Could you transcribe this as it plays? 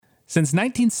Since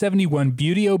 1971,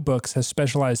 Buteo Books has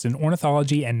specialized in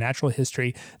ornithology and natural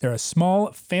history. They're a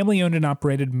small, family-owned and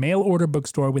operated mail-order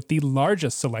bookstore with the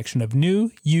largest selection of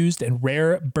new, used, and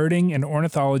rare birding and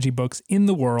ornithology books in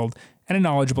the world, and a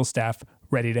knowledgeable staff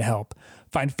ready to help.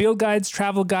 Find field guides,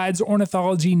 travel guides,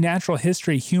 ornithology, natural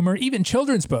history, humor, even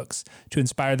children's books to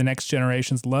inspire the next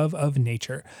generation's love of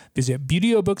nature. Visit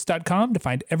buteobooks.com to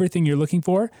find everything you're looking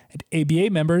for, and ABA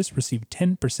members receive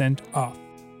 10% off.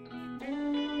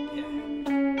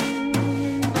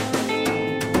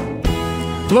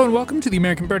 Hello and welcome to the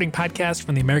American Birding Podcast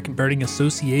from the American Birding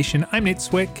Association. I'm Nate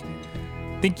Swick.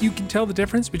 Think you can tell the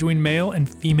difference between male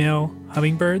and female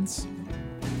hummingbirds?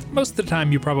 Most of the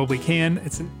time you probably can.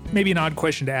 It's maybe an odd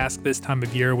question to ask this time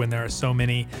of year when there are so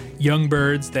many young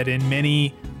birds that in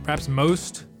many, perhaps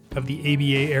most of the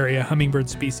ABA area hummingbird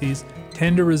species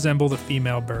tend to resemble the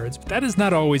female birds, but that is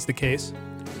not always the case.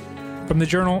 From the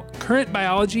journal Current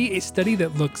Biology, a study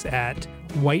that looks at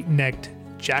white-necked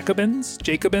Jacobins.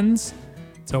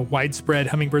 It's a widespread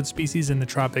hummingbird species in the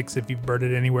tropics. If you've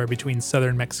birded anywhere between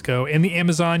southern Mexico and the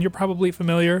Amazon, you're probably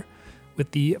familiar with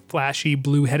the flashy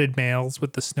blue-headed males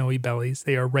with the snowy bellies.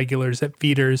 They are regulars at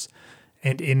feeders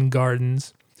and in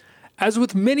gardens. As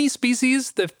with many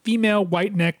species, the female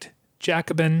white-necked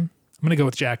Jacobin, I'm going to go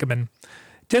with Jacobin,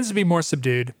 tends to be more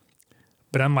subdued.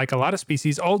 But unlike a lot of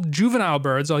species, all juvenile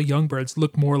birds, all young birds,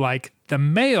 look more like the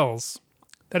males.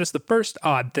 That is the first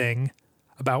odd thing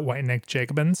about white-necked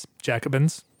Jacobins.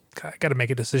 I got to make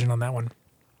a decision on that one.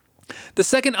 The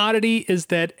second oddity is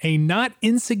that a not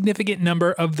insignificant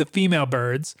number of the female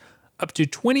birds, up to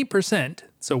 20%,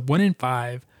 so 1 in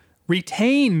 5,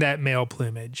 retain that male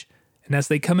plumage. And as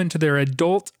they come into their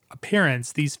adult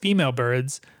appearance, these female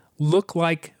birds look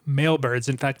like male birds.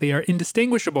 In fact, they are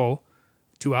indistinguishable,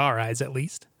 to our eyes at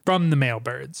least, from the male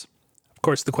birds. Of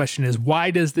course, the question is,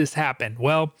 why does this happen?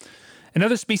 Well, in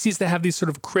other species that have these sort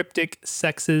of cryptic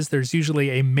sexes, there's usually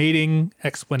a mating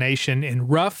explanation in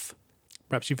ruff.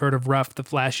 Perhaps you've heard of ruff, the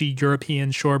flashy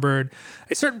European shorebird.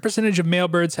 A certain percentage of male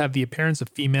birds have the appearance of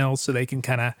females, so they can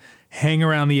kind of hang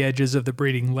around the edges of the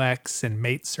breeding leks and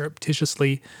mate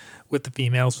surreptitiously with the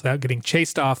females without getting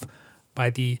chased off by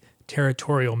the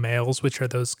territorial males, which are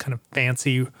those kind of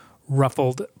fancy,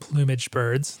 ruffled plumaged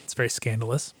birds. It's very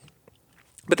scandalous.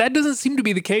 But that doesn't seem to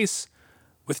be the case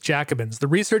with Jacobins. The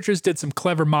researchers did some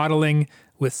clever modeling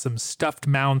with some stuffed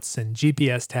mounts and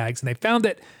GPS tags, and they found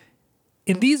that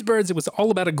in these birds, it was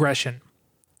all about aggression.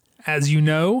 As you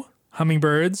know,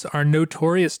 hummingbirds are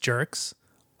notorious jerks,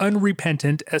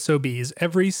 unrepentant SOBs,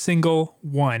 every single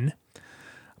one.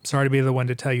 I'm sorry to be the one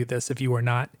to tell you this if you are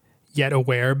not yet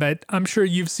aware, but I'm sure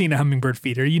you've seen a hummingbird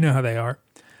feeder. You know how they are.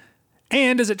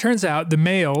 And as it turns out, the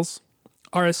males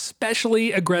are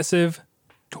especially aggressive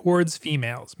towards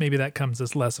females. Maybe that comes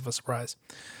as less of a surprise.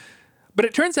 But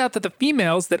it turns out that the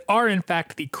females that are in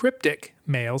fact the cryptic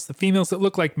males, the females that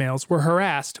look like males, were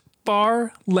harassed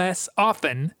far less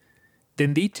often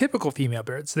than the typical female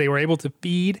birds. They were able to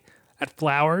feed at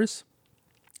flowers,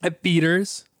 at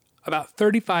feeders, about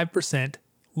 35%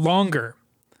 longer,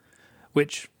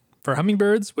 which for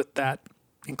hummingbirds with that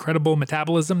incredible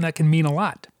metabolism, that can mean a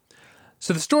lot.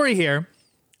 So the story here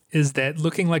is that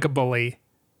looking like a bully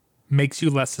makes you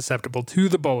less susceptible to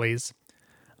the bullies.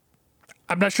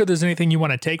 I'm not sure there's anything you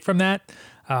want to take from that.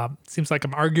 Seems like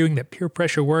I'm arguing that peer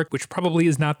pressure work, which probably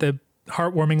is not the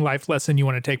heartwarming life lesson you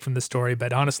want to take from the story,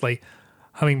 but honestly,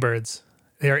 hummingbirds,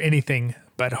 they are anything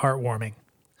but heartwarming.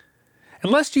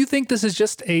 Unless you think this is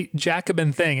just a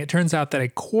Jacobin thing, it turns out that a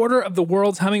quarter of the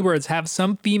world's hummingbirds have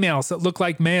some females that look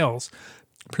like males,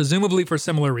 presumably for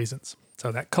similar reasons.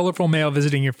 So that colorful male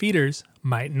visiting your feeders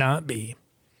might not be.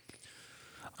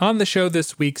 On the show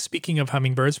this week, speaking of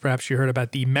hummingbirds, perhaps you heard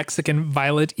about the Mexican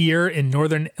violet ear in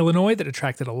northern Illinois that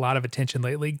attracted a lot of attention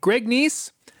lately. Greg Neese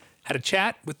had a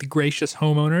chat with the gracious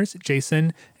homeowners,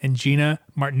 Jason and Gina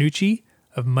Martinucci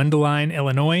of Mundelein,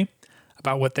 Illinois,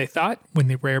 about what they thought when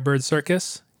the Rare Bird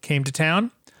Circus came to town.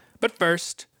 But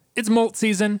first, it's molt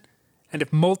season, and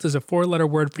if molt is a 4-letter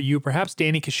word for you, perhaps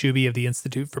Dani Kashubi of the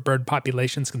Institute for Bird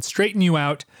Populations can straighten you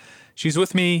out. She's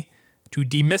with me to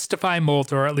demystify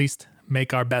molt, or at least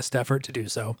make our best effort to do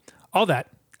so. All that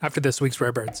after this week's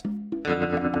Rare Birds.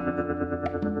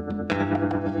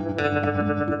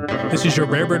 This is your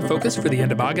Rare Bird Focus for the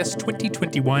end of August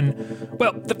 2021.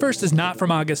 Well, the first is not from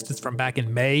August, it's from back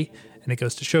in May, and it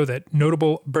goes to show that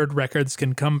notable bird records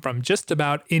can come from just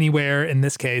about anywhere, in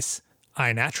this case,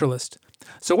 iNaturalist.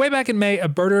 So way back in May, a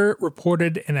birder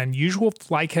reported an unusual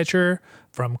flycatcher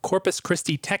from Corpus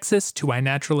Christi, Texas to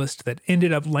iNaturalist that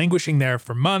ended up languishing there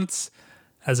for months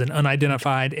as an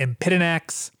unidentified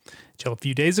Empidanax, till a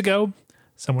few days ago,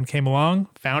 Someone came along,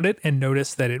 found it, and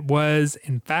noticed that it was,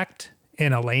 in fact,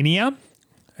 an Alania,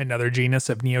 another genus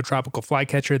of neotropical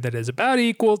flycatcher that is about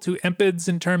equal to empids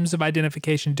in terms of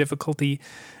identification difficulty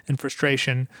and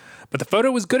frustration. But the photo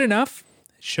was good enough.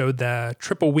 It showed the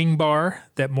triple wing bar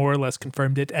that more or less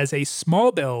confirmed it as a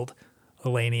small-billed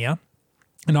Alania,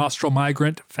 an austral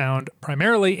migrant found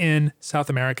primarily in South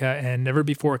America and never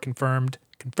before confirmed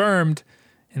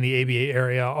in the ABA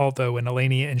area, although an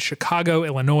Alania in Chicago,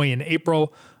 Illinois in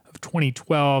April of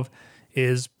 2012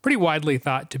 is pretty widely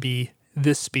thought to be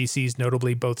this species,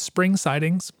 notably both spring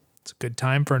sightings. It's a good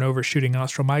time for an overshooting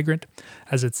austral migrant,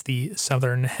 as it's the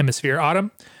southern hemisphere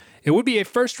autumn. It would be a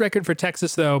first record for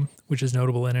Texas, though, which is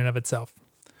notable in and of itself.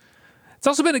 It's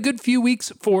also been a good few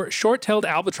weeks for short-tailed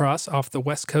albatross off the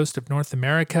west coast of North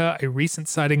America. A recent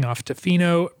sighting off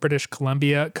Tofino, British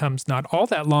Columbia, comes not all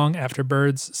that long after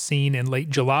birds seen in late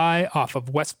July off of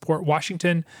Westport,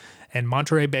 Washington, and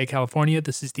Monterey Bay, California.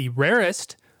 This is the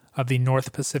rarest of the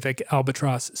North Pacific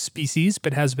albatross species,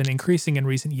 but has been increasing in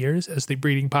recent years as the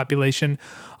breeding population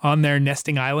on their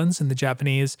nesting islands in the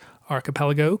Japanese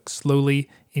archipelago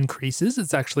slowly increases.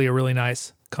 It's actually a really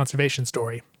nice conservation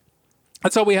story.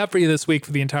 That's all we have for you this week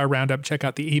for the entire roundup. Check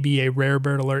out the ABA Rare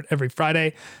Bird Alert every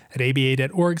Friday at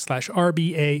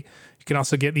aba.org/RBA. You can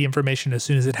also get the information as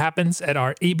soon as it happens at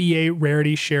our ABA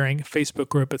Rarity Sharing Facebook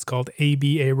group. It's called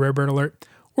ABA Rare Bird Alert,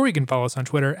 or you can follow us on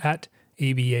Twitter at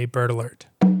ABA Bird Alert.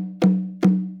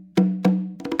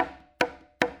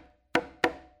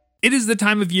 It is the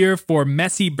time of year for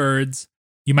messy birds.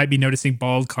 You might be noticing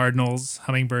bald cardinals,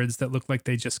 hummingbirds that look like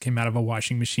they just came out of a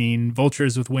washing machine,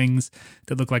 vultures with wings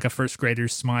that look like a first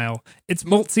grader's smile. It's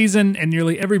molt season, and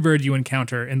nearly every bird you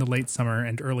encounter in the late summer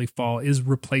and early fall is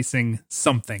replacing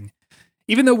something.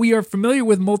 Even though we are familiar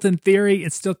with molt in theory,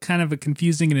 it's still kind of a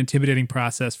confusing and intimidating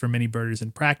process for many birders in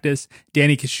practice.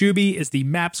 Dani Kashubi is the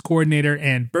MAPS coordinator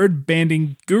and bird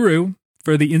banding guru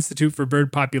for the Institute for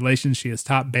Bird Populations. She has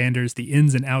taught banders the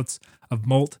ins and outs of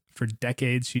molt for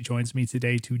decades. She joins me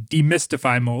today to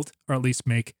demystify molt, or at least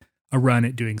make a run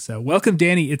at doing so. Welcome,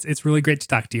 Dani. It's really great to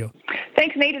talk to you.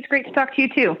 Thanks, Nate. It's great to talk to you,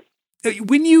 too.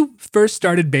 When you first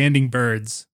started banding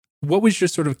birds, what was your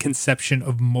sort of conception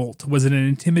of molt? Was it an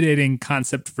intimidating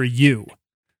concept for you?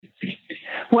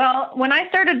 Well, when I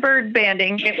started bird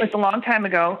banding, it was a long time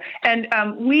ago, and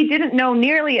we didn't know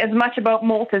nearly as much about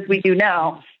molt as we do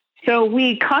now. So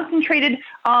we concentrated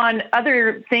on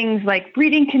other things like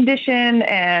breeding condition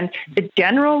and the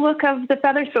general look of the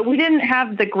feathers, but we didn't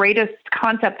have the greatest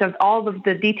concept of all of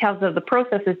the details of the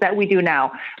processes that we do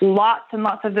now. Lots and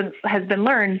lots of them has been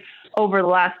learned over the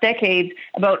last decades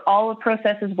about all the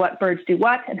processes, what birds do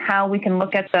what, and how we can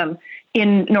look at them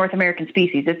in North American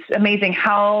species. It's amazing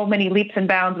how many leaps and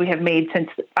bounds we have made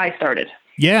since I started.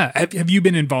 Yeah. Have you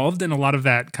been involved in a lot of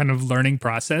that kind of learning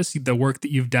process, the work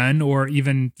that you've done, or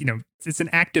even, it's an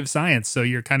active science. So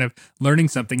you're kind of learning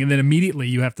something and then immediately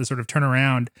you have to sort of turn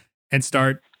around and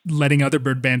start letting other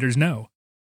bird banders know.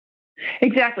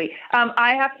 Exactly.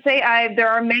 I have to say there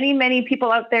are many, many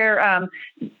people out there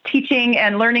teaching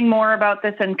and learning more about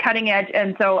this and cutting edge.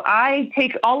 And so I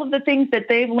take all of the things that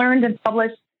they've learned and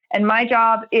published. And my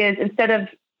job is, instead of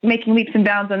making leaps and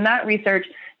bounds on that research,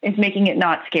 is making it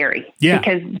not scary. Yeah.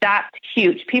 Because that's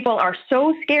huge. People are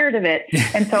so scared of it.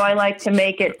 And so I like to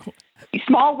make it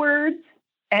small words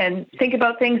and think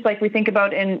about things like we think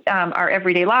about in our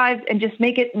everyday lives, and just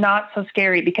make it not so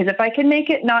scary. Because if I can make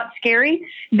it not scary,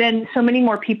 then so many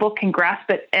more people can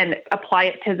grasp it and apply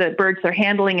it to the birds they're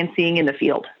handling and seeing in the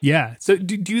field. Yeah. So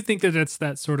do you think that it's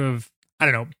that sort of,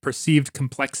 perceived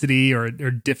complexity or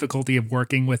difficulty of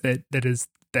working with it that is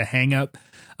the hang up?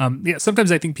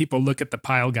 Sometimes I think people look at the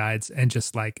pile guides and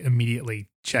just like immediately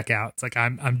check out. It's like,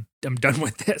 I'm done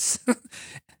with this.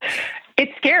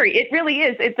 It's scary. It really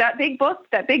is. It's that big book,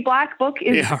 that big black book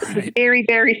is very,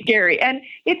 very scary. And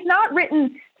it's not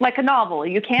written like a novel.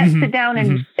 You can't sit down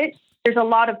and sit. There's a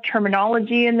lot of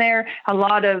terminology in there, a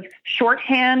lot of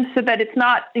shorthand, so that it's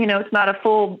not, it's not a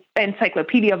full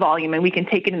encyclopedia volume and we can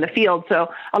take it in the field. So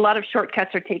a lot of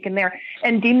shortcuts are taken there.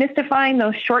 And demystifying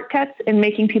those shortcuts and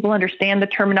making people understand the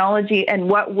terminology and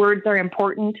what words are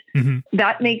important,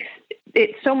 that makes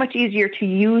it so much easier to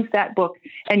use that book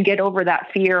and get over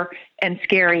that fear and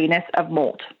scariness of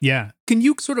molt. Yeah. Can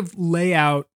you sort of lay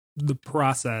out the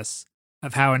process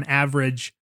of how an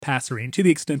average passerine, to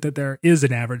the extent that there is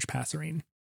an average passerine,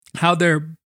 how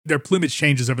their plumage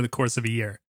changes over the course of a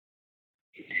year?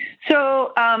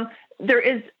 So there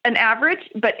is an average,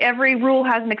 but every rule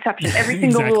has an exception. Every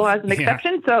single rule has an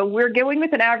exception. Yeah. So we're going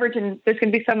with an average, and there's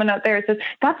going to be someone out there that says,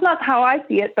 that's not how I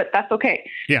see it, but that's okay.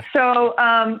 Yeah. So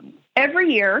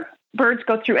every year, birds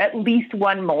go through at least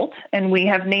one molt, and we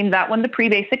have named that one the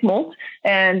pre-basic molt.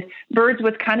 And birds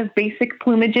with kind of basic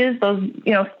plumages, those,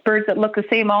 birds that look the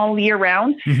same all year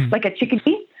round, like a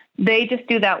chickadee, they just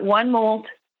do that one molt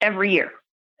every year.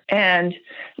 And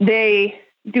they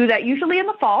do that usually in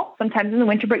the fall, sometimes in the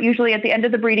winter, but usually at the end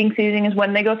of the breeding season is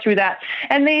when they go through that.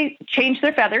 And they change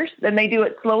their feathers, and they do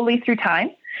it slowly through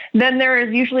time. Then there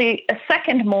is usually a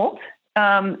second molt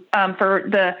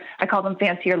for I call them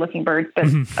fancier looking birds, but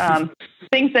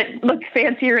things that look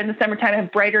fancier in the summertime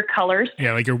have brighter colors.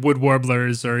 Yeah, like your wood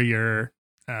warblers or your,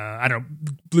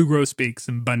 blue grosbeaks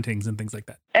and buntings and things like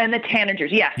that. And the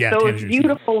tanagers, those tanagers,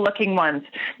 beautiful looking ones.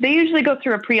 They usually go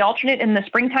through a pre-alternate in the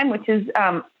springtime, which is,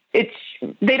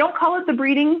 they don't call it the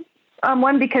breeding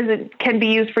one because it can be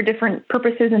used for different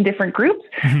purposes in different groups,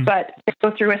 but they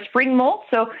go through a spring molt.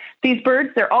 So these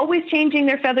birds, they're always changing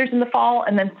their feathers in the fall,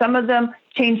 and then some of them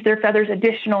change their feathers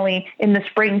additionally in the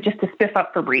spring just to spiff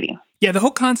up for breeding. Yeah, the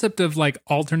whole concept of like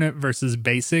alternate versus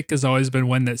basic has always been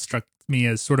one that struck me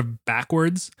as sort of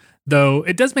backwards, though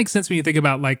it does make sense when you think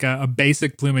about like a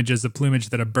basic plumage as a plumage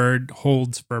that a bird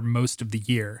holds for most of the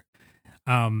year.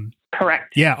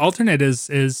 Correct. Yeah, alternate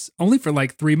is only for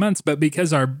like 3 months, but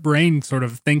because our brain sort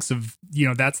of thinks of,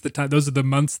 that's the time, those are the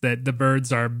months that the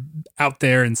birds are out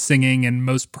there and singing and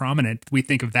most prominent, we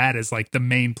think of that as like the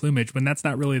main plumage when that's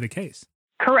not really the case.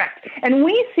 Correct. And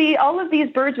we see all of these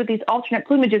birds with these alternate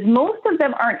plumages. Most of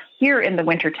them aren't here in the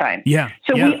wintertime. Yeah.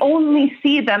 So we only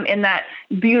see them in that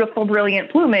beautiful,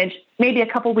 brilliant plumage. Maybe a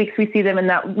couple weeks we see them in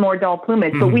that more dull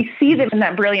plumage, but we see them in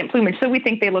that brilliant plumage. So we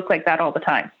think they look like that all the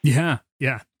time. Yeah.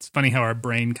 Yeah. It's funny how our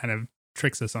brain kind of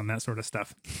tricks us on that sort of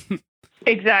stuff.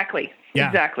 Exactly. Yeah.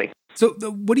 Exactly. So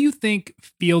what do you think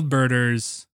field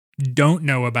birders don't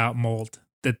know about molt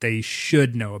that they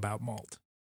should know about molt?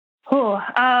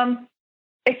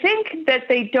 I think that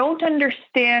they don't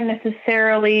understand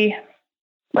necessarily.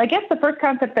 I guess the first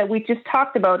concept that we just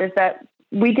talked about is that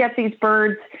we get these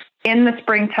birds in the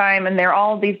springtime and they're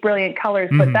all these brilliant colors,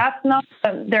 but that's not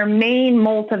their main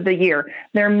molt of the year.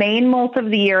 Their main molt of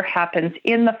the year happens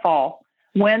in the fall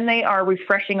when they are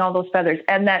refreshing all those feathers.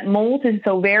 And that molt is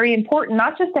so very important,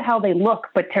 not just to how they look,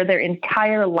 but to their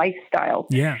entire lifestyle.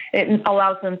 Yeah. It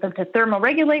allows them to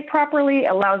thermoregulate properly,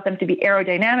 allows them to be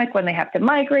aerodynamic when they have to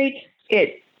migrate.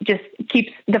 It just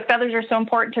keeps, the feathers are so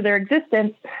important to their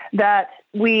existence that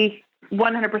we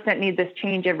 100% need this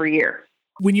change every year.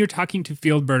 When you're talking to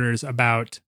field birders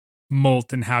about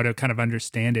molt and how to kind of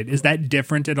understand it, is that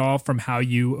different at all from how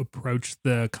you approach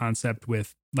the concept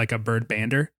with like a bird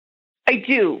bander? I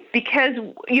do, because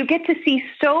you get to see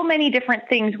so many different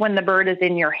things when the bird is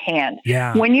in your hand.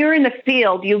 Yeah. When you're in the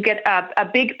field, you get a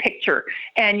big picture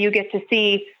and you get to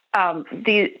see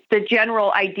the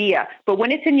general idea. But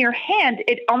when it's in your hand,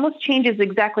 it almost changes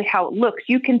exactly how it looks.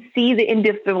 You can see the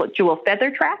individual feather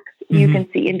tracks. You can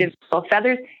see individual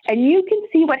feathers, and you can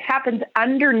see what happens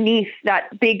underneath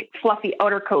that big fluffy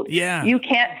outer coat. Yeah. You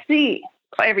can't see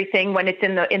everything when it's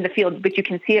in the field, but you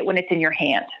can see it when it's in your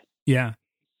hand. Yeah.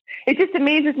 It just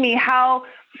amazes me how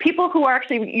people who are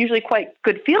actually usually quite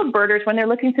good field birders, when they're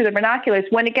looking through the binoculars,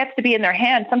 when it gets to be in their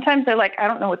hand, sometimes they're like, I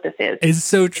don't know what this is. It's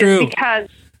so true. It's because,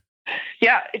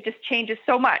 it just changes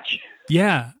so much.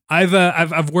 Yeah,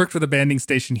 I've worked with a banding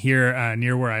station here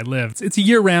near where I live. It's a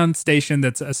year-round station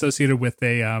that's associated with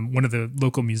a one of the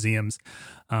local museums,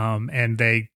 and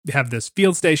they have this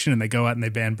field station, and they go out and they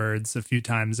band birds a few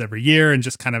times every year, and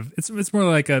just kind of it's more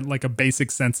like a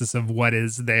basic census of what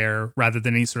is there rather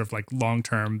than any sort of like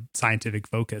long-term scientific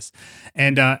focus.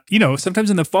 And sometimes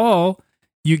in the fall,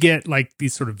 you get like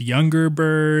these sort of younger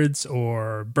birds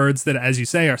or birds that, as you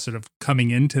say, are sort of coming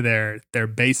into their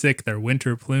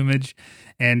winter plumage.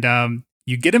 And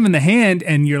you get them in the hand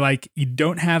and you're like, you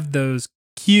don't have those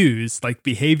cues, like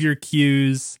behavior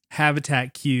cues,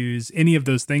 habitat cues, any of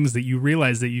those things that you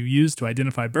realize that you use to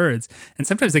identify birds. And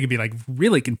sometimes they can be like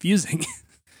really confusing.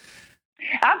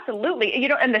 Absolutely.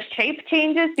 And the shape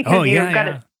changes because you've got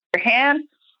it in your hand.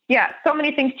 Yeah, so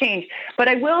many things change. But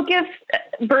I will give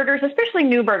birders, especially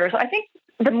new birders, I think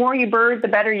the more you bird, the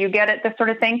better you get at this sort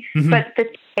of thing. But the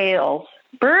tails,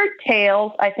 bird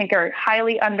tails, I think are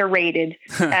highly underrated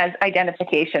as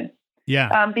identification.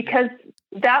 Yeah. Because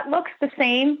that looks the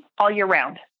same all year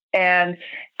round. And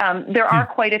there are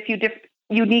quite a few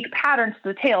unique patterns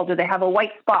to the tail. Do they have a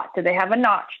white spot? Do they have a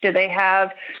notch? Do they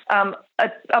have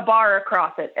a bar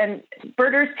across it? And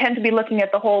birders tend to be looking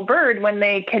at the whole bird when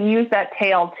they can use that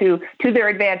tail to their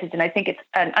advantage. And I think it's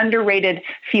an underrated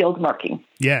field marking.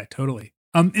 Yeah, totally.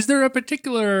 Is there a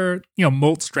particular,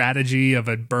 molt strategy of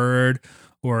a bird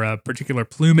or a particular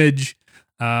plumage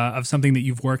of something that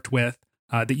you've worked with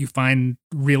that you find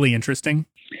really interesting?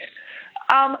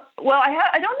 Well,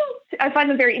 I don't know. I find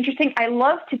them very interesting. I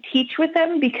love to teach with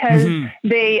them because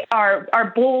they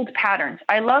are bold patterns.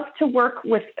 I love to work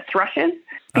with thrushes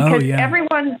because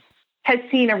everyone has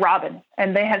seen a robin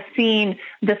and they have seen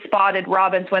the spotted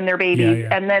robins when they're babies.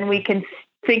 And then we can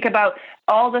think about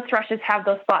all the thrushes have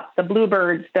those spots, the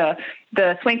bluebirds, the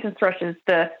Swainson's thrushes,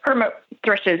 the hermit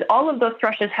thrushes, all of those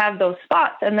thrushes have those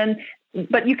spots.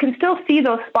 But you can still see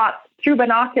those spots through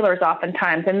binoculars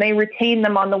oftentimes, and they retain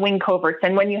them on the wing coverts.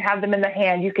 And when you have them in the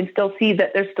hand, you can still see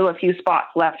that there's still a few spots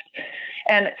left.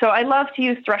 And so I love to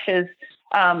use thrushes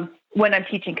when I'm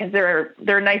teaching because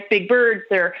they're nice big birds.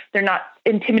 They're not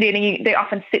intimidating. They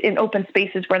often sit in open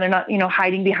spaces where they're not,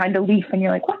 hiding behind a leaf, and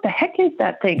you're like, what the heck is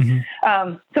that thing?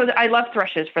 So I love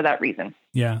thrushes for that reason.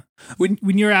 Yeah. When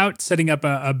you're out setting up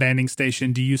a banding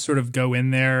station, do you sort of go in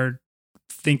there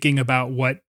thinking about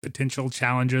what potential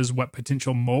challenges, what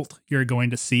potential molt you're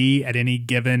going to see at any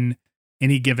given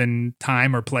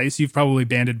time or place? You've probably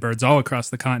banded birds all across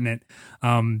the continent.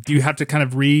 Do you have to kind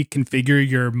of reconfigure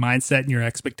your mindset and your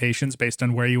expectations based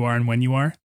on where you are and when you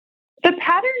are? The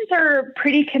patterns are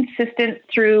pretty consistent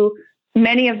through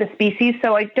many of the species,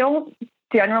 so I don't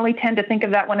generally tend to think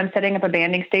of that when I'm setting up a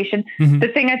banding station. The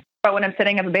thing I think about when I'm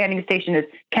setting up a banding station is,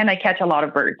 can I catch a lot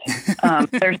of birds?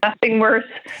 There's nothing worse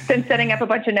than setting up a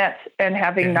bunch of nets and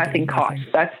having nothing caught.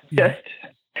 That's just,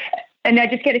 and I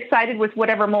just get excited with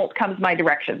whatever molt comes my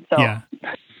direction.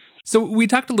 So we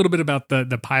talked a little bit about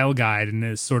the pile guide and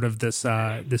this sort of this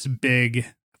big,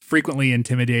 frequently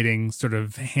intimidating sort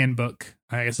of handbook.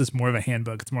 I guess it's more of a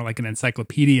handbook. It's more like an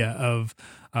encyclopedia of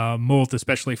molt,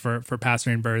 especially for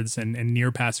passerine birds and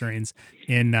near passerines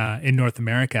in North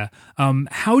America.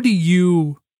 How do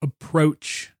you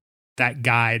approach that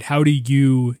guide? How do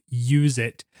you use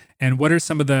it? And what are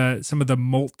some of the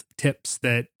molt tips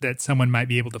that someone might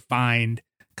be able to find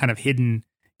kind of hidden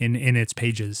in its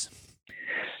pages?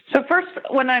 So first,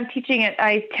 when I'm teaching it,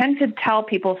 I tend to tell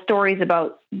people stories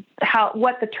about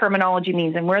what the terminology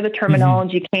means and where the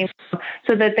terminology came from,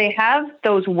 so that they have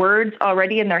those words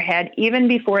already in their head even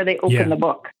before they open the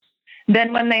book.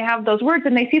 Then when they have those words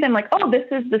and they see them like, oh, this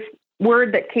is this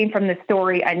word that came from this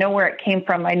story. I know where it came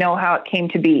from. I know how it came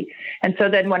to be. And so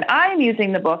then when I'm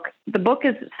using the book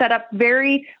is set up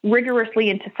very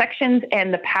rigorously into sections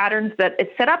and the patterns that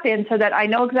it's set up in, so that I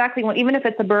know exactly even if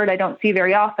it's a bird I don't see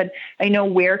very often, I know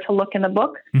where to look in the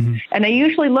book. And I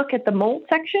usually look at the molt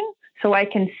section so I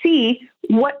can see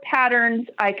what patterns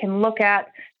I can look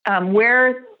at,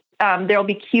 where there'll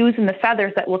be cues in the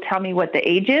feathers that will tell me what the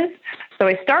age is. So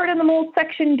I start in the molt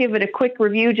section, give it a quick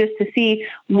review just to see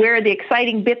where the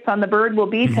exciting bits on the bird will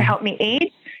be to help me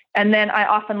age. And then I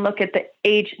often look at the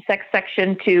age sex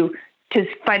section to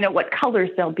find out what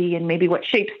colors they'll be and maybe what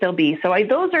shapes they'll be. So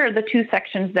those are the two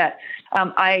sections that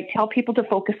I tell people to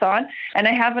focus on. And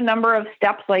I have a number of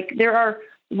steps, like there are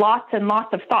lots and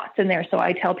lots of thoughts in there. So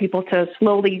I tell people to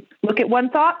slowly look at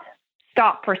one thought,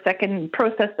 stop for a second,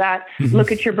 process that,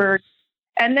 look at your bird.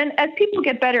 And then as people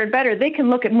get better and better, they can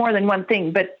look at more than one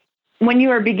thing. But when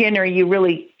you are a beginner, you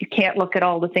can't look at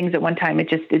all the things at one time. It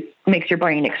makes your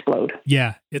brain explode.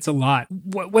 Yeah, it's a lot.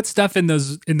 What stuff in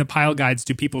the pile guides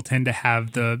do people tend to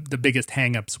have the biggest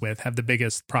hangups with, have the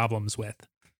biggest problems with?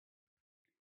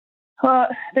 Well,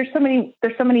 there's so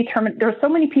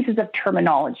many pieces of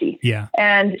terminology. Yeah.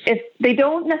 And if they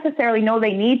don't necessarily know,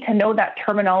 they need to know that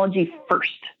terminology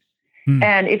first.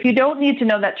 And if you don't need to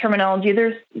know that terminology,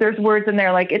 there's words in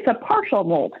there like it's a partial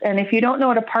molt. And if you don't know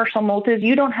what a partial molt is,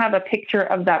 you don't have a picture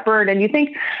of that bird. And you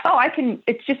think,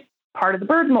 it's just part of the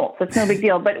bird molt. So it's no big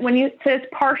deal. But when you say it's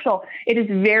partial, it is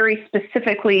very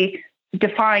specifically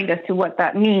defined as to what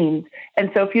that means. And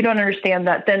so if you don't understand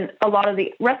that, then a lot of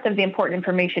the rest of the important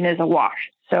information is a wash.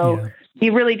 So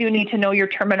you really do need to know your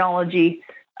terminology.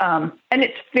 And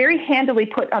it's very handily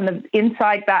put on the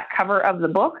inside back cover of the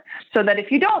book, so that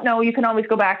if you don't know, you can always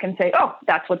go back and say, oh,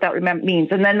 that's what that means.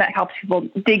 And then that helps people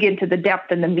dig into the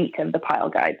depth and the meat of the pile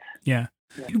guides. Yeah.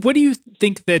 What do you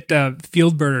think that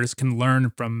field birders can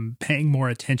learn from paying more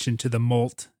attention to the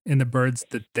molt in the birds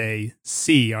that they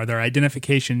see? Are there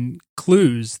identification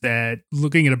clues that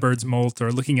looking at a bird's molt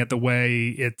or looking at the way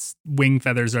its wing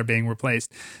feathers are being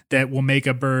replaced that will make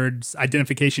a bird's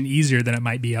identification easier than it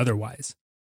might be otherwise?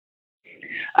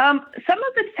 Some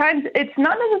of the times it's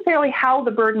not necessarily how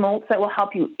the bird molts that will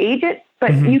help you age it,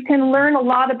 but you can learn a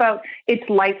lot about its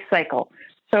life cycle.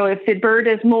 So if the bird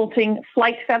is molting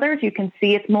flight feathers, you can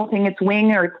see it's molting its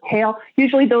wing or its tail.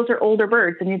 Usually those are older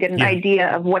birds, and you get an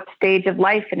idea of what stage of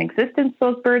life and existence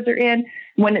those birds are in.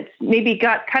 When it's maybe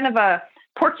got kind of a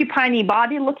porcupine-y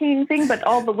body looking thing, but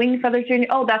all the wing feathers are in,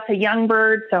 that's a young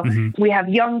bird. So we have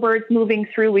young birds moving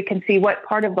through. We can see what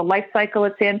part of the life cycle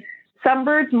it's in. Some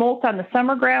birds molt on the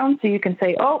summer ground, so you can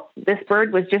say, oh, this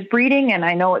bird was just breeding and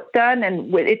I know it's done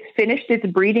and it's finished its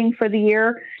breeding for the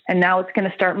year and now it's going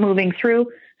to start moving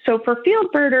through. So for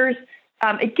field birders,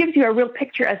 it gives you a real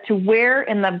picture as to where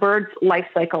in the bird's life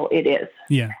cycle it is.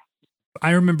 Yeah.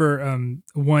 I remember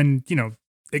one,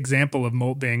 example of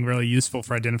molt being really useful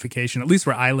for identification, at least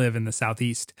where I live in the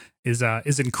Southeast, is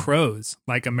in crows,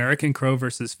 like American crow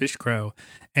versus fish crow.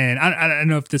 And I don't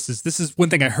know if this is one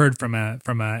thing I heard from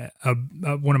one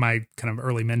of my kind of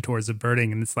early mentors of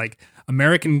birding, and it's like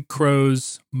American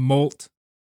crows molt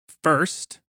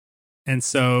first. And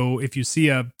so if you see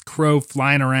a crow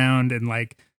flying around in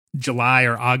like July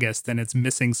or August, and it's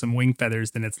missing some wing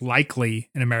feathers, then it's likely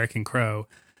an American crow.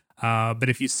 But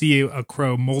if you see a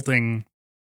crow molting,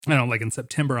 I don't know, like in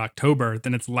September, October,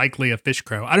 then it's likely a fish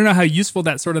crow. I don't know how useful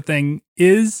that sort of thing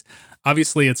is.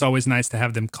 Obviously, it's always nice to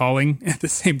have them calling at the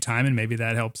same time, and maybe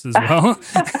that helps as well.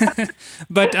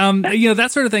 But, that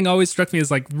sort of thing always struck me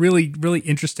as like really, really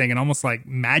interesting and almost like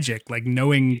magic. Like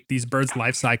knowing these birds'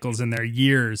 life cycles and their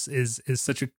years is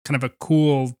such a kind of a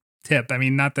cool tip. I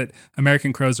mean, not that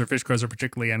American crows or fish crows are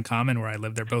particularly uncommon where I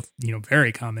live. They're both,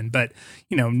 very common. But,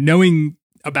 knowing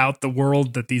about the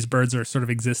world that these birds are sort of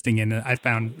existing in, I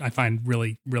find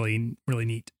really, really, really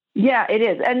neat. Yeah, it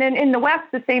is. And then in the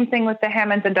West, the same thing with the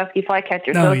Hammonds and dusky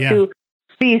flycatchers. Oh, Those two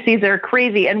species are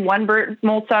crazy. And one bird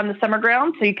molts on the summer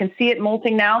ground, so you can see it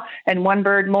molting now, and one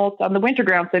bird molts on the winter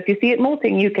ground. So if you see it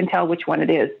molting, you can tell which one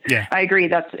it is. Yeah. I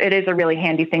agree. It is a really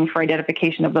handy thing for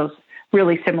identification of those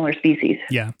really similar species.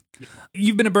 Yeah.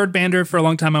 You've been a bird bander for a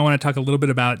long time. I want to talk a little bit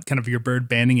about kind of your bird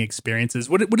banding experiences.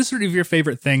 What is sort of your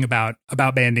favorite thing about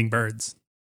banding birds?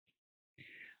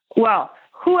 Well,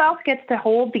 who else gets to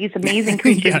hold these amazing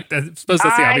creatures? Yeah, I suppose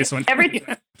that's the obvious one.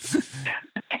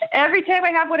 Every time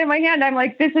I have one in my hand, I'm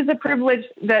like, this is a privilege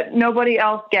that nobody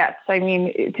else gets. I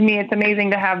mean, to me, it's amazing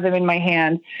to have them in my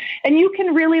hand. And you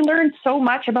can really learn so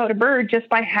much about a bird just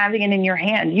by having it in your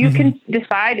hand. You can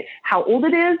decide how old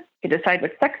it is. You can decide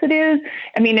what sex it is.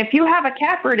 I mean, if you have a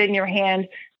catbird in your hand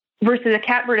versus a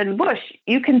catbird in the bush,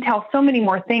 you can tell so many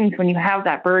more things when you have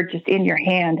that bird just in your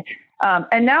hand.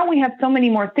 And now we have so many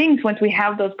more things once we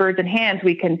have those birds in hands.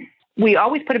 We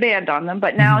always put a band on them,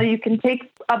 but now you can take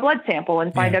a blood sample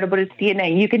and find out about its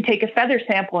DNA. You can take a feather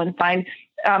sample and find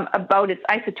about its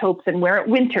isotopes and where it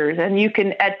winters. And you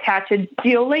can attach a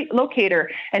geolocator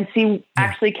and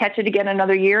actually catch it again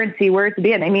another year and see where it's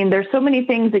been. I mean, there's so many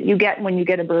things that you get when you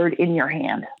get a bird in your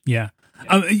hand. Yeah.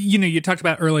 You talked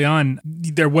about early on,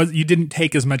 you didn't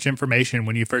take as much information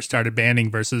when you first started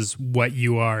banding versus what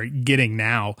you are getting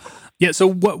now. Yeah. So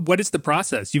what is the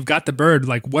process? You've got the bird.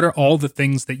 Like, what are all the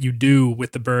things that you do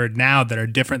with the bird now that are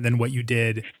different than what you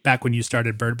did back when you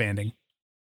started bird banding?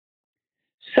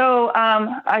 So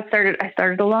I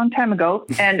started a long time ago,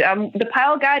 and the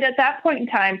Pile Guide at that point in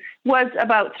time was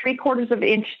about 3/4 of an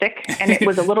inch thick, and it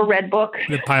was a little red book.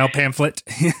 The Pile pamphlet.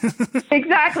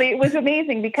 Exactly. It was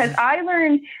amazing because I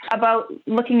learned about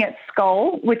looking at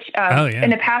skull, which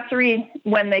in a passery,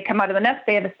 when they come out of the nest,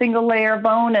 they have a single layer of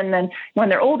bone, and then when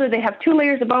they're older, they have 2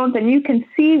 layers of bones, and you can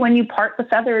see when you part the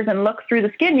feathers and look through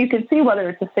the skin, you can see whether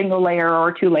it's a single layer or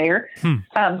a 2-layer.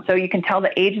 So you can tell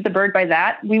the age of the bird by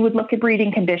that. We would look at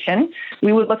breeding condition.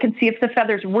 We would look and see if the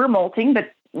feathers were molting,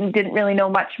 but didn't really know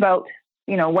much about,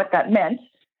 what that meant.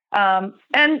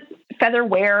 And feather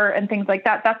wear and things like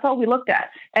that. That's all we looked at.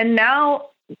 And now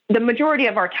the majority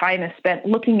of our time is spent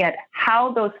looking at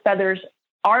how those feathers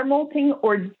are molting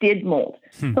or did molt.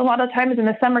 So a lot of times in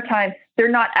the summertime, they're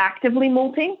not actively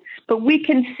molting, but we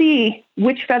can see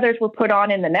which feathers were put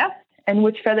on in the nest and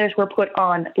which feathers were put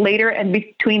on later. And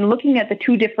between looking at the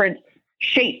two different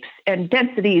shapes and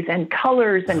densities and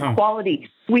colors and quality,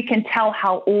 we can tell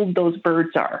how old those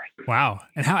birds are. Wow.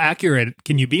 And how accurate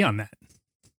can you be on that?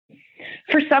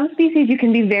 For some species, you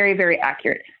can be very, very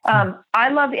accurate. I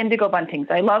love indigo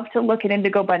buntings. I love to look at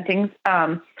indigo buntings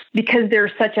because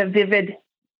there's such a vivid,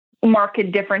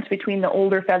 marked difference between the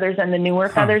older feathers and the newer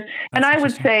feathers. And I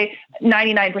would say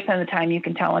 99% of the time you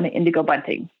can tell on an indigo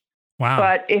bunting. Wow.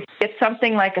 But if it's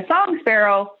something like a song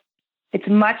sparrow, it's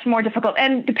much more difficult.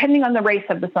 And depending on the race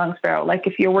of the song sparrow, like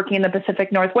if you're working in the Pacific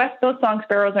Northwest, those song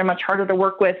sparrows are much harder to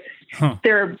work with.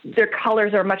 Their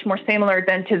colors are much more similar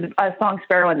than to a song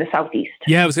sparrow in the Southeast.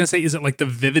 Yeah, I was going to say, is it like the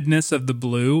vividness of the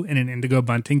blue in an indigo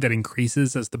bunting that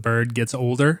increases as the bird gets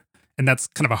older? And that's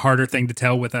kind of a harder thing to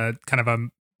tell with a kind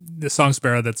of the song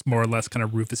sparrow that's more or less kind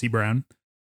of rufusy brown.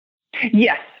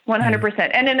 Yes, 100%. Yeah.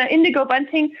 And in an indigo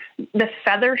bunting, the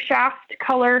feather shaft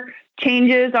color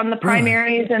changes on the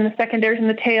primaries and the secondaries and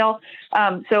the tail.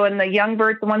 So in the young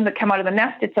birds, the ones that come out of the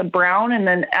nest, it's a brown. And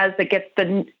then as it gets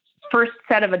the first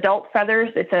set of adult feathers.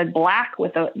 It's a black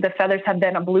with the feathers have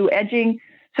then a blue edging.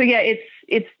 So yeah,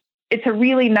 it's a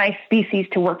really nice species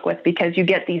to work with because you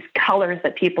get these colors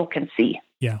that people can see.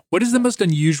 Yeah. What is the most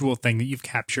unusual thing that you've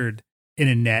captured in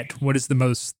a net? What is the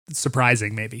most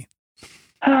surprising, maybe?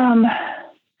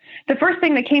 The first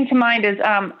thing that came to mind is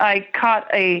I caught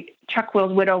a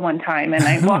chuck-willed widow one time, and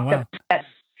I walked up to it,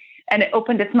 and it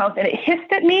opened its mouth, and it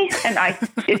hissed at me, and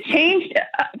it changed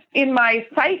in my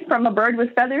sight from a bird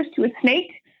with feathers to a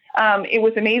snake. It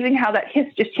was amazing how that hiss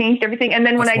just changed everything. And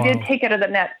then when I did take it out of the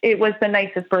net, it was the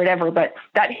nicest bird ever. But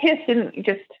that hiss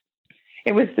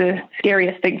it was the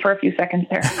scariest thing for a few seconds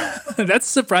there. That's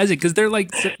surprising because they're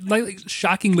like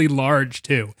shockingly large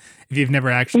too. If you've never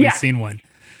actually seen one,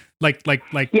 like I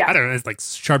don't know, it's like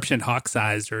sharp-shinned hawk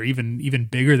sized or even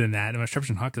bigger than that. I mean,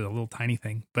 sharp-shinned hawk is a little tiny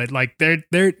thing, but like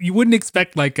they're you wouldn't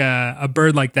expect like a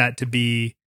bird like that to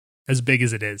be as big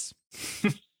as it is.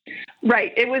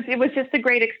 Right. It was just a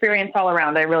great experience all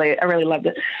around. I really loved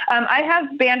it. I have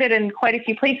banded in quite a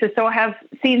few places, so I have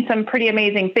seen some pretty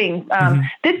amazing things.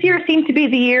 This year seemed to be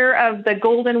the year of the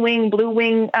golden wing, blue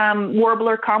wing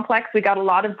warbler complex. We got a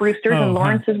lot of Brewster's and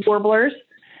Lawrence's warblers.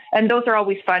 And those are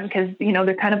always fun because,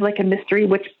 they're kind of like a mystery.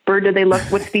 Which bird do they look,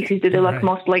 what species do they look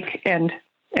most like, and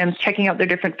checking out their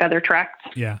different feather tracts.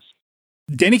 Yeah.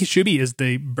 Dani Kashubi is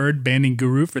the bird banding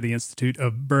guru for the Institute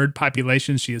of Bird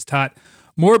Populations. She has taught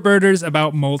more birders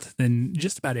about molt than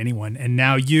just about anyone. And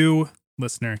now you,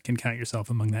 listener, can count yourself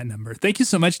among that number. Thank you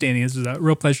so much, Dani. This was a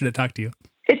real pleasure to talk to you.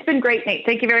 It's been great, Nate.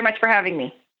 Thank you very much for having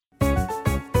me.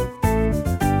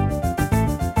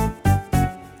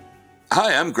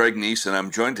 Hi, I'm Greg Neese, and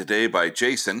I'm joined today by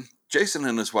Jason. Jason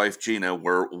and his wife, Gina,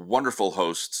 were wonderful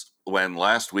hosts when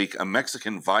last week a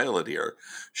Mexican violet ear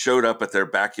showed up at their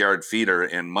backyard feeder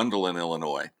in Mundelein,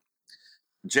 Illinois.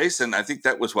 Jason, I think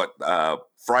that was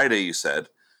Friday you said.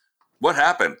 What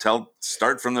happened?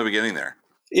 Start from the beginning there.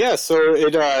 Yeah, so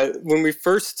when we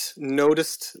first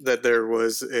noticed that there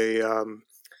was a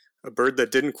bird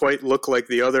that didn't quite look like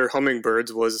the other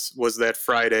hummingbirds was that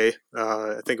Friday.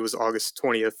 I think it was August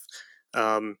 20th.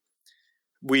 I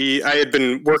had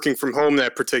been working from home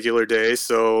that particular day,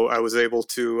 so I was able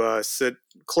to sit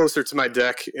closer to my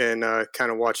deck and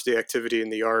kind of watch the activity in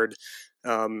the yard.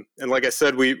 And like I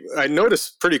said, I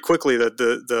noticed pretty quickly that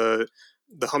the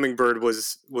hummingbird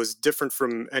was different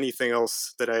from anything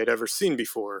else that I had ever seen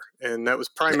before, and that was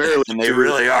primarily. And they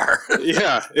really are.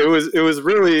 Yeah, it was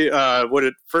really what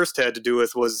it first had to do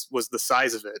with was the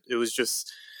size of it. It was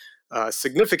just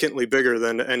significantly bigger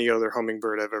than any other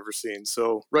hummingbird I've ever seen.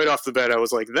 So right off the bat, I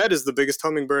was like, "That is the biggest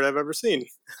hummingbird I've ever seen."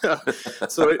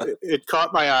 So it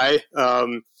caught my eye.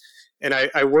 And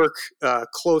I work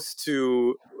close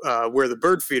to where the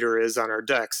bird feeder is on our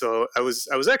deck, so I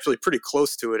was actually pretty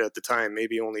close to it at the time,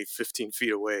 maybe only 15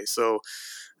 feet away. So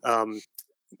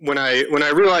when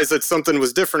I realized that something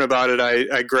was different about it,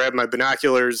 I grabbed my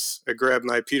binoculars, I grabbed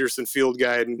my Peterson Field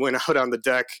Guide, and went out on the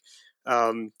deck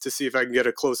to see if I can get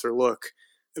a closer look.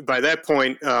 By that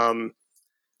point,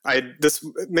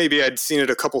 maybe I'd seen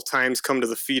it a couple times come to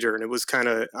the feeder, and it was kind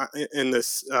of in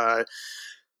this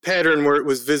pattern where it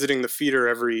was visiting the feeder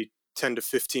every 10 to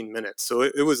 15 minutes. So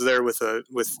it was there with a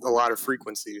lot of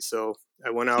frequency. So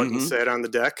I went out and sat on the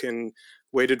deck and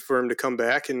waited for him to come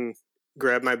back and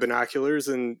grab my binoculars,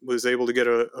 and was able to get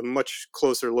a much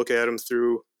closer look at him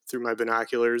through my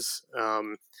binoculars.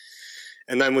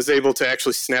 And then was able to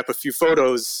actually snap a few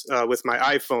photos with my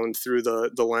iPhone through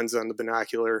the lens on the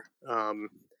binocular.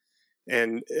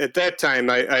 And at that time,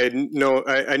 I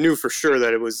knew for sure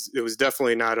that it was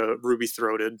definitely not a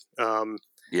ruby-throated.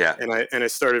 Yeah. And I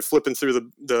started flipping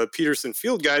through the Peterson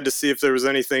Field Guide to see if there was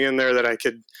anything in there that I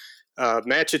could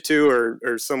match it to,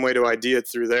 or some way to ID it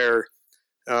through there.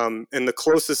 And the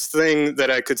closest thing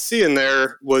that I could see in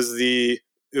there was it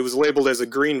was labeled as a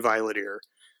green violet ear.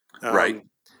 Right.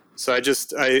 So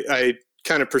I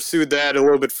kind of pursued that a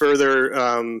little bit further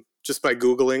just by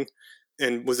Googling,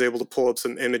 and was able to pull up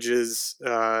some images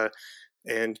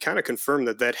and kind of confirm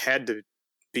that had to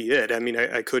be it. I mean,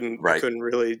 I couldn't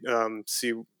really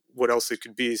see what else it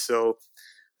could be. So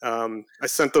I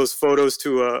sent those photos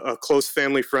to a close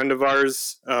family friend of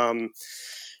ours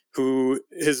who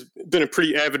has been a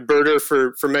pretty avid birder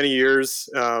for many years.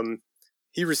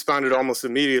 He responded almost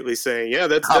immediately saying, "Yeah,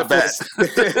 that's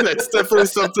definitely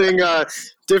something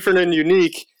different and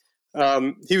unique."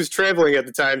 He was traveling at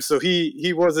the time, so he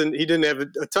didn't have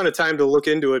a ton of time to look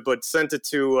into it, but sent it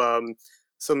to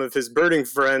some of his birding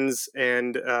friends,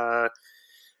 and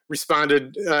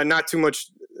responded not too much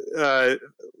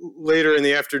later in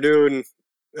the afternoon,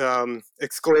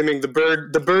 exclaiming, the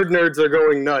bird nerds are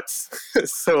going nuts."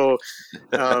 So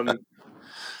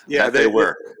Yeah, they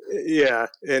were. Yeah,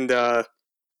 and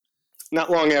not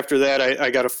long after that, I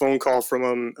got a phone call from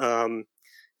him,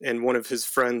 and one of his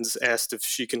friends asked if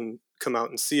she can come out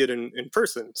and see it in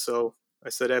person. So I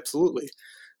said, absolutely.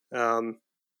 And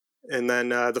then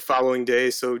the following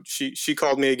day, so she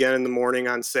called me again in the morning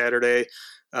on Saturday.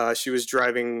 She was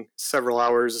driving several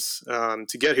hours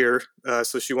to get here,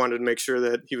 so she wanted to make sure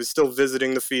that he was still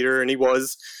visiting the feeder, and he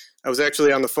was. I was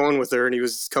actually on the phone with her, and he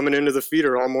was coming into the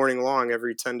feeder all morning long,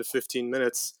 every 10 to 15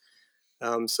 minutes.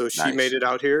 So she Nice. made it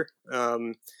out here,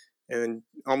 and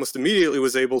almost immediately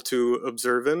was able to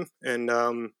observe him. And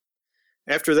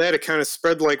after that, it kind of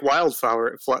spread like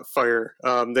wildfire.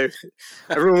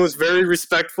 Everyone was very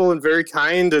respectful and very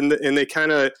kind, and they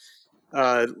kind of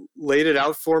laid it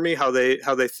out for me how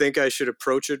they think I should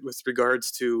approach it with regards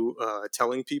to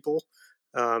telling people.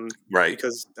 Right.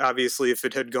 Because obviously, if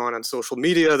it had gone on social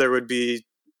media, there would be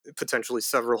potentially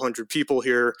several hundred people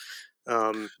here.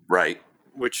 Right.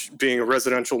 Which, being a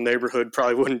residential neighborhood,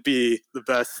 probably wouldn't be the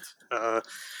best.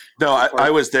 No, I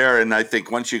was there, and I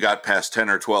think once you got past 10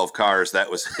 or 12 cars,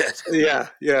 that was it.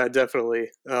 Yeah,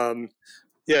 definitely.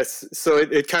 Yes, so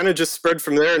it kind of just spread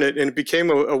from there, and it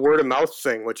became a word of mouth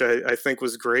thing, which I think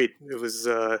was great. It was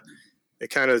it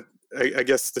kind of, I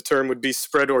guess the term would be,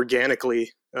 spread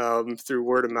organically through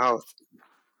word of mouth.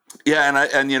 Yeah,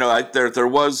 there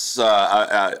was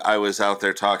I was out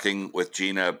there talking with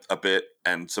Gina a bit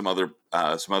and some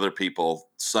other people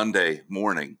Sunday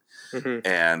morning, Mm-hmm.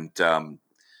 and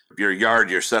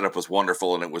your setup was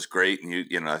wonderful and it was great,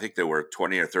 and I think there were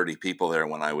 20 or 30 people there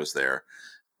when I was there,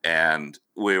 and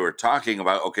we were talking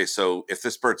about, okay, so if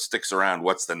this bird sticks around,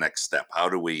 what's the next step? How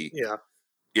do we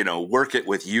work it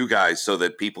with you guys so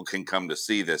that people can come to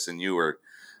see this? And you were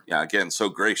again so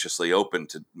graciously open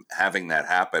to having that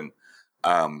happen.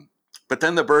 But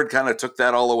then the bird kind of took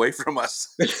that all away from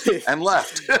us and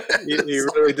left. He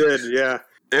really did, yeah.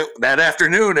 That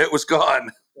afternoon, it was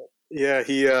gone. Yeah,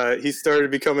 he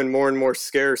started becoming more and more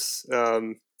scarce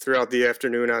throughout the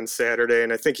afternoon on Saturday,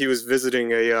 and I think he was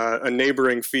visiting a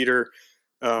neighboring feeder.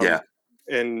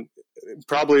 And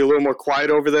probably a little more quiet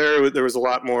over there. There was a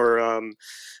lot more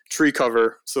tree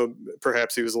cover, so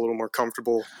perhaps he was a little more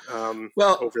comfortable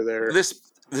over there.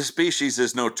 This species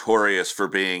is notorious for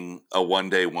being a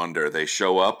one-day wonder. They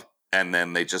show up and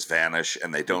then they just vanish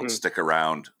and they don't stick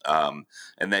around. And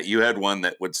that you had one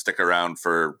that would stick around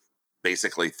for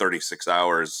basically 36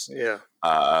 hours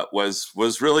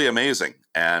was really amazing.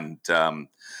 And I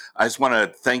just want to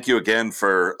thank you again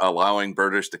for allowing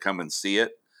birders to come and see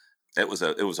it. It was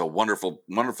a wonderful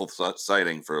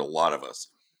sighting for a lot of us.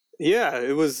 Yeah,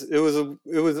 it was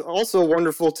also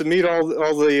wonderful to meet all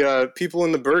the people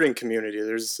in the birding community.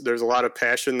 There's a lot of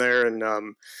passion there,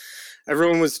 and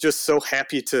everyone was just so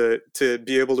happy to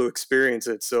be able to experience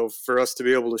it. So for us to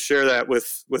be able to share that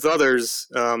with others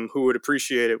who would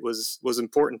appreciate it was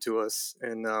important to us.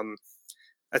 And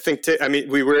I think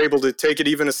we were able to take it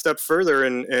even a step further.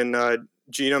 And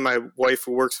Gina, my wife,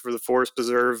 who works for the Forest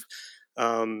Preserve,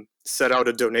 set out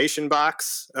a donation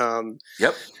box.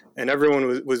 And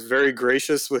everyone was very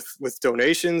gracious with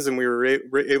donations, and we were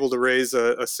able to raise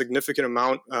a significant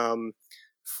amount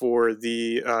for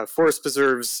the Forest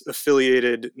Preserve's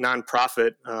affiliated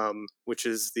nonprofit, which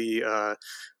is the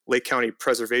Lake County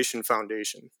Preservation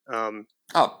Foundation.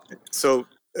 So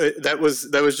that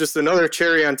was just another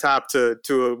cherry on top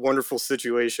to a wonderful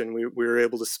situation. We were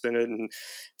able to spin it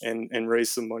and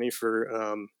raise some money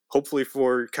for hopefully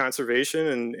for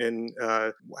conservation and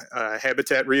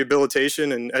habitat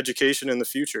rehabilitation and education in the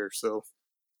future. So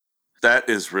that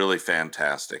is really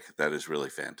fantastic.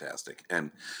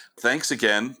 And thanks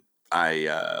again. I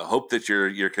hope that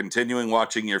you're continuing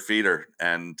watching your feeder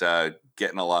and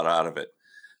getting a lot out of it.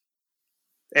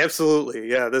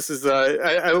 Absolutely. Yeah, this is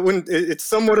I wouldn't. It's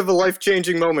somewhat of a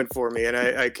life-changing moment for me, and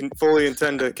I can fully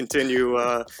intend to continue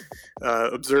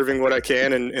observing what I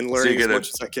can and learning as much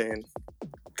as I can.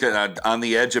 On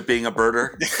the edge of being a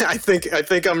birder? I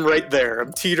think I'm right there.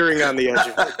 I'm teetering on the edge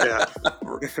of it. Yeah.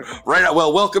 Right.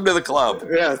 Well, welcome to the club.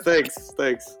 Yeah. Thanks.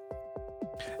 The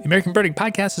American Birding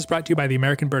Podcast is brought to you by the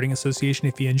American Birding Association.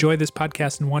 If you enjoy this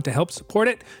podcast and want to help support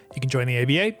it, you can join the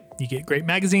ABA. You get great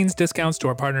magazines, discounts to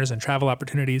our partners, and travel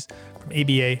opportunities from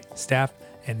ABA staff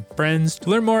and friends. To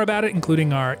learn more about it,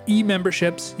 including our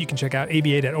e-memberships, you can check out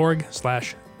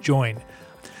aba.org/join.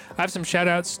 I have some shout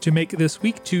outs to make this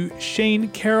week to Shane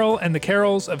Carroll and the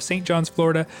Carrolls of St. John's,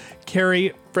 Florida,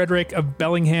 Carrie Frederick of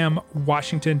Bellingham,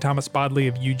 Washington, Thomas Bodley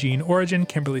of Eugene, Oregon,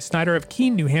 Kimberly Snyder of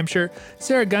Keene, New Hampshire,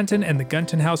 Sarah Gunton and the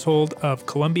Gunton household of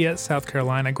Columbia, South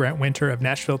Carolina, Grant Winter of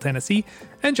Nashville, Tennessee,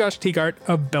 and Josh Teagart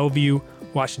of Bellevue,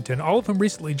 Washington, all of whom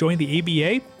recently joined the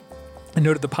ABA. and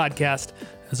noted the podcast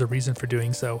as a reason for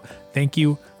doing so. Thank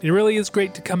you. It really is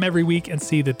great to come every week and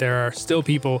see that there are still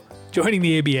people joining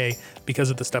the ABA because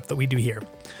of the stuff that we do here.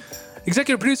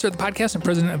 Executive producer of the podcast and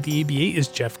president of the ABA is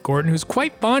Jeff Gordon, who's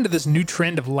quite fond of this new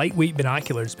trend of lightweight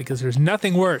binoculars because there's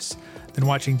nothing worse than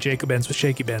watching Jacobins with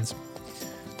shaky bends.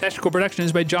 Technical production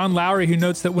is by John Lowry, who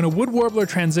notes that when a wood warbler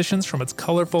transitions from its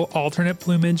colorful alternate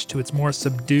plumage to its more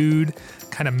subdued,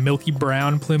 kind of milky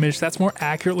brown plumage, that's more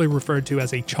accurately referred to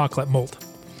as a chocolate molt.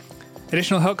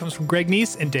 Additional help comes from Greg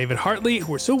Neese and David Hartley,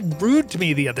 who were so rude to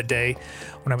me the other day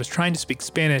when I was trying to speak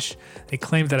Spanish. They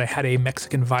claimed that I had a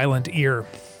Mexican violent ear.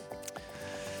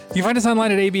 You can find us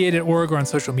online at aba.org or on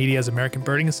social media as American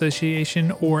Birding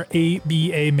Association or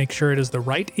ABA. Make sure it is the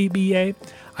right ABA.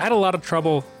 I had a lot of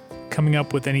trouble coming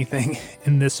up with anything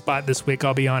in this spot this week,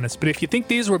 I'll be honest. But if you think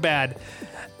these were bad,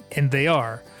 and they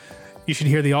are, you should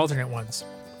hear the alternate ones.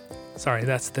 Sorry,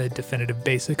 that's the definitive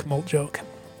basic molt joke.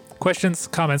 Questions,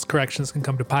 comments, corrections can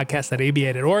come to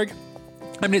podcast@aba.org.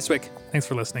 I'm Nate Swick. Thanks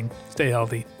for listening. Stay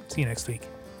healthy. See you next week.